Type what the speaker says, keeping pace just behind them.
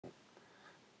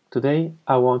Today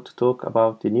I want to talk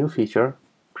about the new feature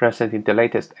present in the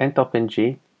latest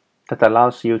ntopng that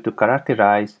allows you to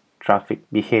characterize traffic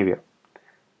behavior.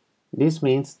 This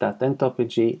means that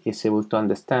ntopng is able to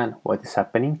understand what is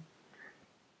happening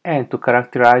and to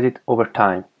characterize it over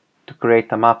time, to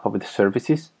create a map of the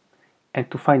services and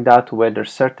to find out whether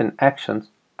certain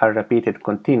actions are repeated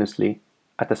continuously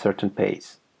at a certain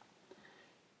pace.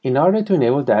 In order to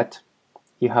enable that,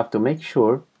 you have to make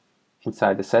sure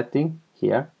inside the setting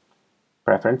here,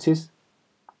 Preferences,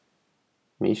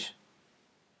 Mesh,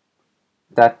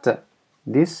 that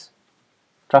this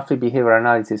traffic behavior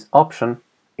analysis option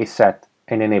is set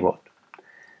and enabled.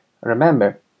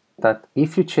 Remember that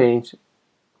if you change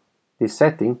this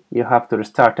setting, you have to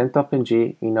restart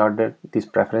ntopng in order this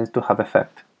preference to have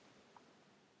effect.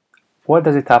 What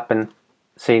does it happen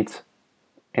since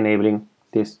enabling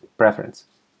this preference?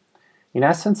 In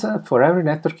essence, for every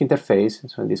network interface,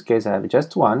 so in this case I have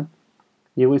just one,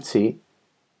 you will see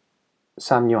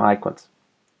some new icons.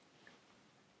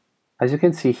 As you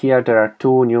can see here, there are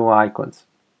two new icons.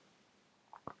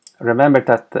 Remember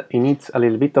that it needs a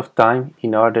little bit of time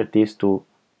in order this to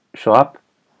show up,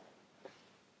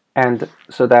 and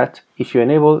so that if you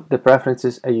enable the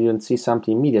preferences and you don't see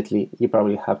something immediately, you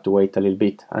probably have to wait a little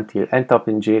bit until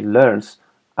ntopng learns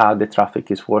how the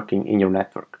traffic is working in your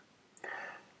network.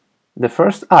 The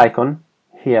first icon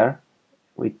here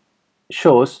which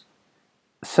shows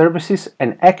services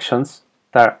and actions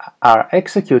that are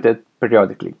executed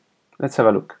periodically. Let's have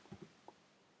a look.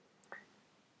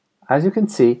 As you can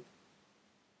see,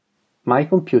 my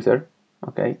computer,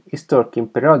 is talking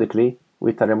periodically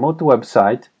with a remote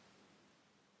website.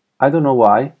 I don't know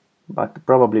why, but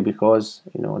probably because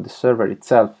the server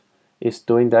itself is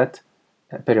doing that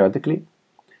periodically,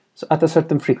 so at a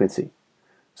certain frequency.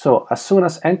 So as soon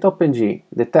as ntopng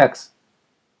detects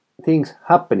things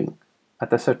happening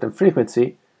at a certain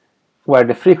frequency, where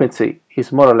the frequency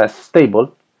is more or less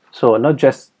stable, so not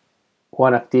just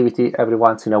one activity every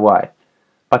once in a while,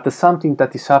 but something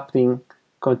that is happening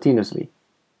continuously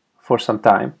for some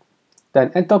time, then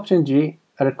ntopng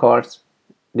records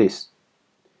this.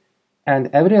 And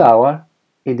every hour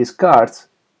it discards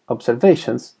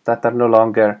observations that are no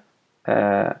longer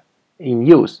in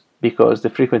use because the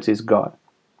frequency is gone.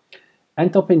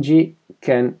 ntopng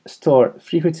can store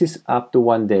frequencies up to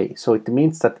 1 day, so it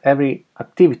means that every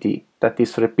activity that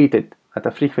is repeated at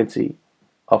a frequency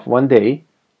of 1 day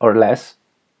or less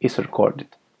is recorded.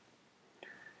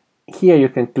 Here you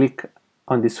can click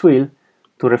on this wheel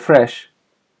to refresh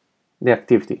the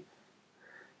activity.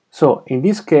 So in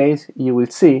this case you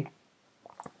will see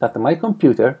that my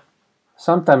computer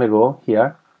some time ago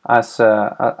here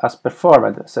has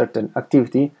performed a certain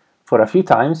activity for a few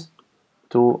times,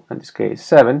 in this case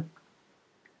 7,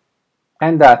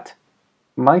 and that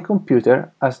my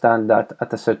computer has done that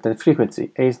at a certain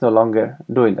frequency and is no longer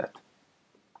doing that.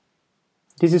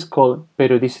 This is called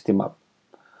periodicity map.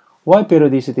 Why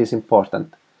periodicity is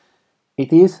important?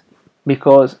 It is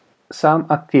because some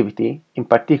activity, in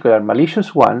particular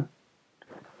malicious one,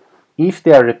 if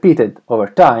they are repeated over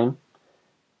time,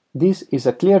 this is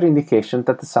a clear indication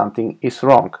that something is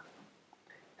wrong,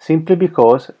 simply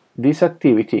because this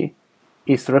activity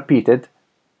is repeated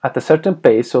at a certain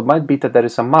pace. So it might be that there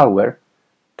is a malware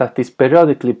that is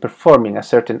periodically performing a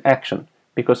certain action,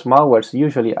 because malwares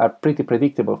usually are pretty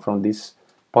predictable from this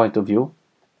point of view,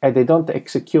 and they don't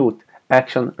execute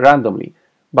action randomly,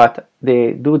 but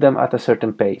they do them at a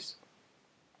certain pace.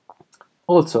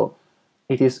 Also,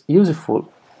 it is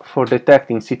useful for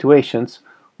detecting situations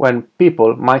when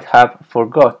people might have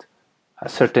forgot a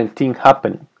certain thing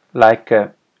happening, like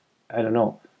I don't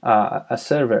know, a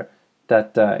server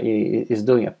that is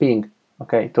doing a ping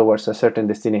towards a certain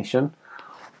destination,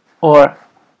 or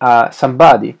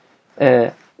somebody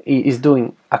is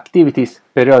doing activities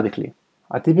periodically.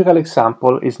 A typical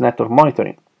example is network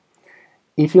monitoring.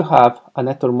 If you have a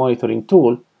network monitoring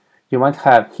tool, you might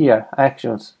have here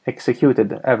actions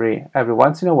executed every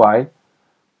once in a while,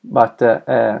 but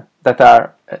that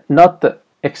are not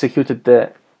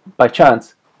executed by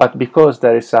chance, but because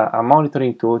there is a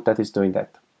monitoring tool that is doing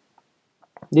that.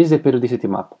 This is the periodicity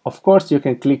map. Of course, you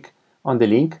can click on the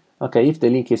link. If the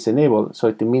link is enabled, so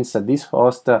it means that this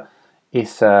host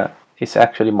is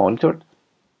actually monitored.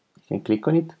 You can click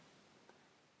on it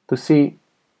to see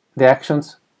the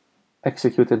actions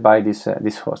executed by this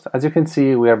host. As you can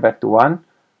see, we are back to 1.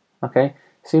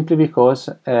 Simply because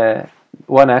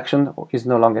one action is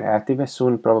no longer active, and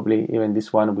soon probably even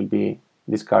this one will be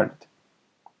discarded.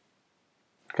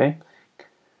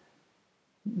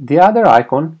 The other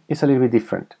icon is a little bit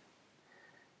different.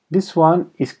 This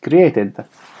one is created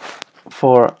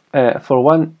for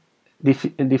one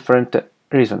different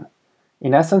reason.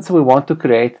 In essence, we want to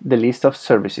create the list of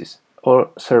services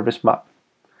or service map.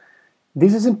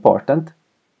 This is important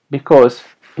because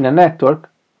in a network,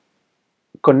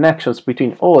 connections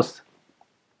between hosts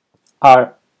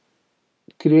are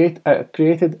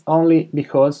created only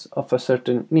because of a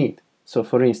certain need. So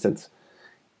for instance,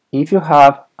 if you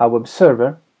have a web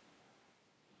server,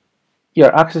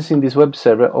 you're accessing this web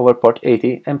server over port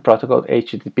 80 and protocol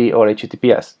HTTP or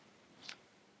HTTPS.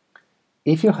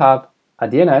 If you have a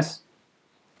DNS,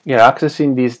 you're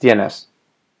accessing this DNS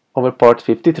over port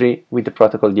 53 with the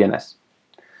protocol DNS.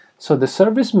 So the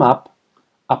service map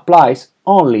applies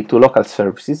only to local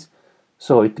services,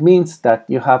 so it means that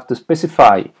you have to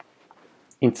specify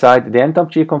inside the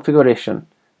ntopng configuration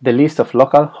the list of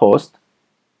local hosts,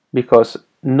 because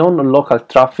non-local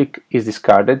traffic is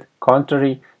discarded,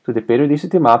 contrary to the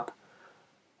periodicity map,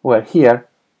 where here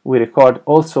we record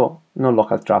also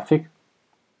non-local traffic.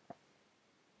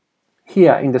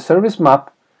 Here in the service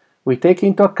map, we take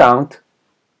into account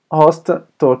hosts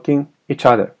talking each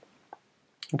other.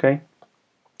 Okay?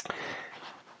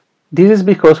 This is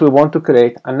because we want to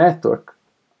create a network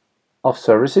of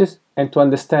services and to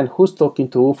understand who's talking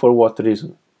to who for what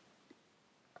reason.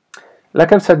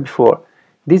 Like I've said before,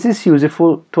 this is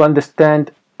useful to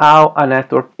understand how a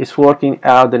network is working,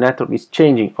 how the network is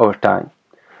changing over time.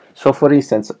 So for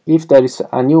instance, if there is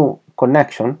a new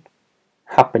connection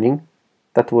happening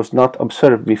that was not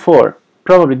observed before,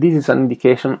 probably this is an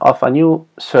indication of a new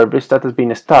service that has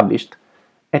been established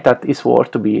and that is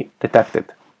worth to be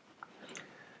detected.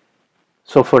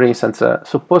 So for instance,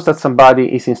 suppose that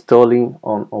somebody is installing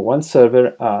on one server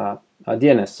a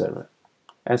DNS server,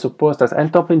 and suppose that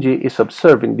ntopng is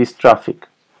observing this traffic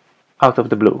out of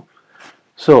the blue.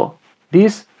 So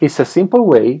this is a simple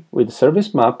way with the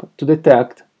service map to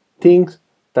detect things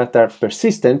that are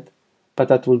persistent but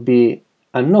that will be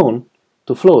unknown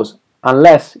to flows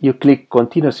unless you click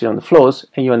continuously on the flows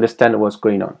and you understand what's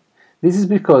going on. This is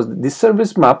because this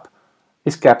service map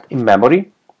is kept in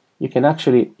memory. You can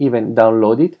actually even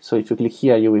download it. So if you click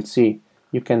here, you will see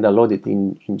you can download it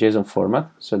in JSON format,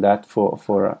 so that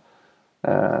for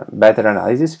better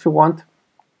analysis if you want.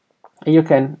 And you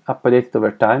can update it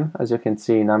over time. As you can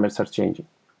see, numbers are changing.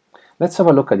 Let's have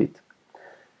a look at it.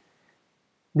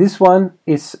 This one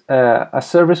is a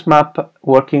service map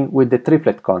working with the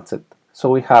triplet concept. So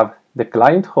we have the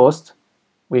client host,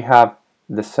 we have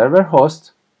the server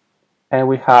host, and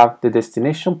we have the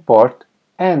destination port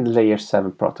and layer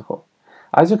 7 protocol.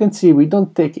 As you can see, we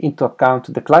don't take into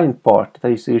account the client port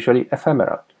that is usually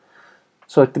ephemeral.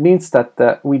 So it means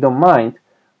that we don't mind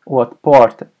what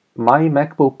port my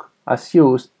MacBook has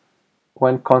used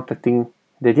when contacting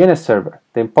the DNS server.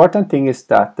 The important thing is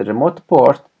that the remote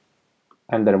port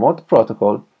and the remote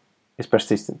protocol is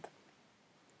persistent.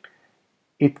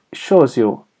 It shows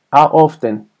you how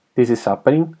often this is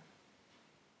happening,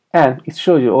 and it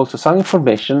shows you also some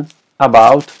information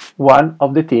about one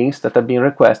of the things that have been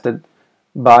requested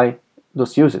by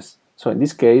those users. So in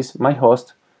this case, my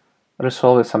host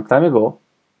resolved some time ago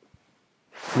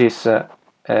this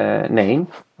name,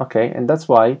 okay, and that's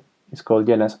why it's called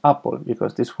DNS Apple,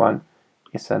 because this one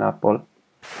is an Apple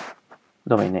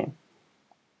domain name.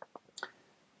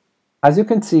 As you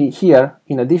can see here,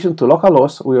 in addition to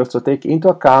localhost, we also take into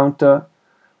account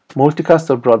multicast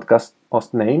or broadcast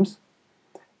host names.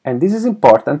 And this is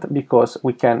important because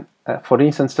we can, for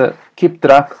instance, keep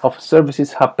track of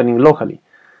services happening locally.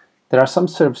 There are some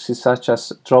services such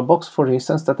as Dropbox, for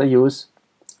instance, that use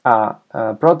a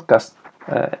broadcast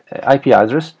IP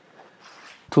address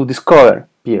to discover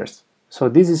peers. So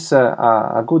this is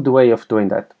a good way of doing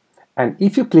that. And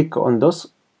if you click on those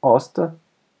hosts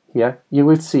here, you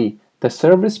will see the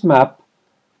service map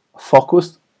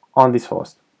focused on this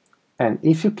host. And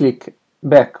if you click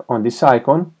back on this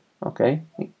icon, okay,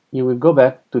 you will go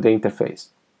back to the interface.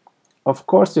 Of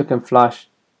course, you can flash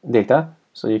data,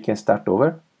 so you can start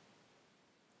over.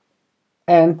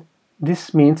 And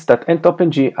this means that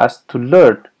ntopng has to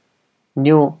learn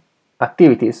new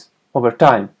activities over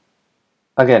time,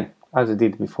 again, as it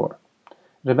did before.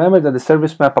 Remember that the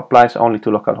service map applies only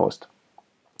to localhost.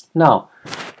 Now,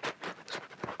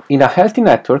 in a healthy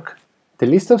network, the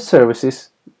list of services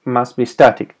must be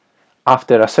static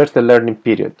after a certain learning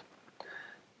period.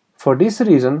 For this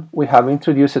reason, we have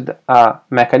introduced a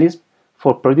mechanism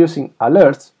for producing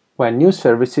alerts when new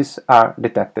services are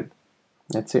detected.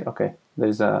 Let's see, okay, there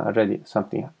is already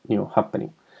something new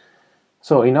happening.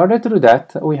 So in order to do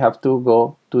that, we have to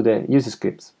go to the use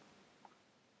scripts.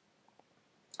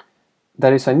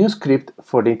 There is a new script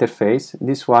for the interface.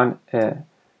 This one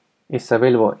is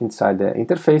available inside the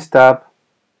interface tab,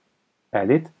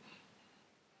 edit.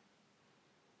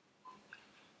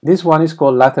 This one is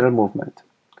called lateral movement.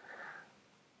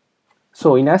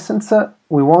 So in essence,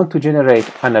 we want to generate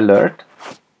an alert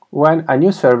when a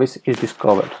new service is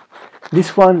discovered.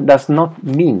 This one does not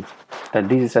mean that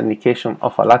this is an indication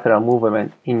of a lateral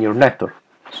movement in your network.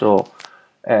 So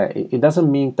it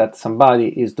doesn't mean that somebody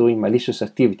is doing malicious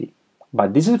activity,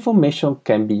 but this information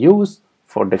can be used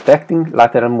for detecting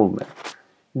lateral movement.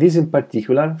 This in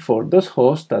particular for those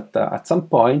hosts that at some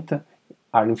point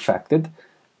are infected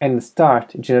and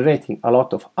start generating a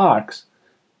lot of arcs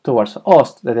towards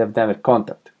hosts that have never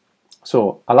contacted.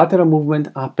 So a lateral movement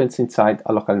happens inside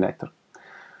a local network.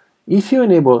 If you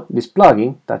enable this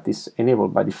plugin that is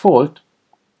enabled by default,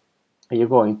 and you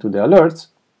go into the alerts,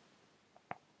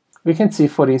 we can see,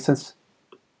 for instance,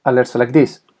 alerts like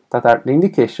this that are the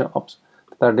indication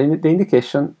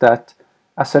that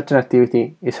a certain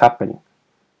activity is happening.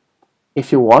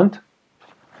 If you want,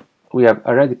 we have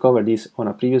already covered this on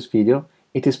a previous video,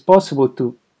 it is possible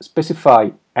to specify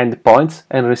endpoints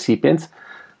and recipients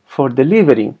for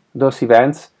delivering those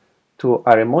events to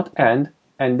a remote end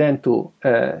and then to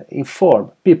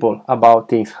inform people about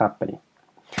things happening.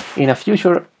 In a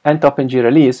future ntopng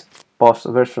release, post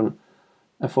version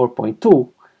 4.2,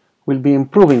 we'll be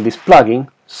improving this plugin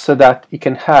so that it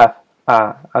can have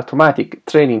an automatic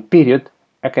training period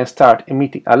and can start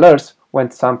emitting alerts when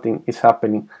something is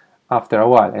happening after a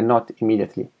while and not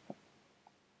immediately.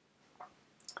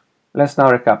 Let's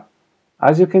now recap.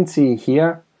 As you can see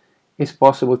here, it's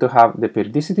possible to have the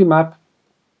periodicity map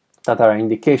that are an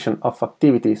indication of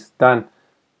activities done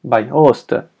by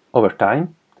host over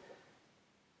time.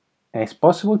 And it's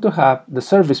possible to have the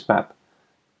service map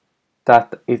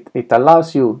that it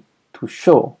allows you to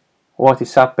show what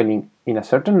is happening in a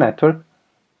certain network,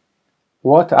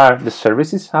 what are the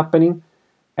services happening,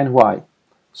 and why.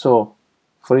 So,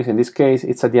 for instance, in this case,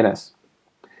 it's a DNS.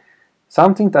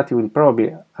 Something that you will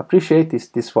probably appreciate is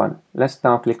this one. Let's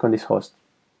now click on this host.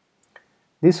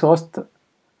 This host,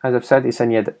 as I've said, is a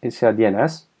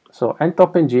DNS. So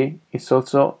ntopng is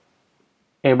also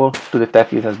able to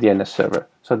detect it as DNS server.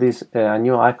 So this is a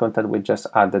new icon that we just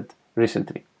added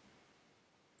recently.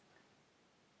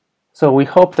 So we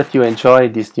hope that you enjoy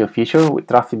this new feature with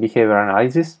traffic behavior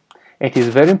analysis. It is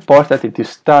very important that you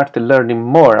start learning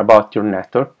more about your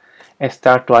network and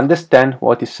start to understand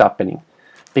what is happening,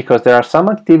 because there are some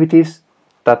activities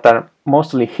that are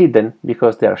mostly hidden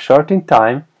because they are short in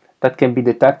time that can be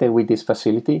detected with this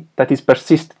facility that is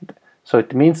persistent. So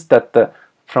it means that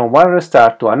from one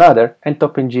restart to another,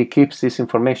 ntopng keeps this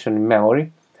information in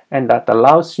memory, and that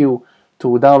allows you to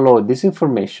download this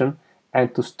information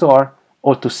and to store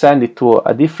or to send it to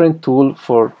a different tool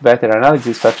for better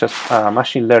analysis, such as a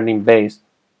machine learning based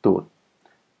tool.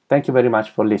 Thank you very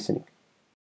much for listening.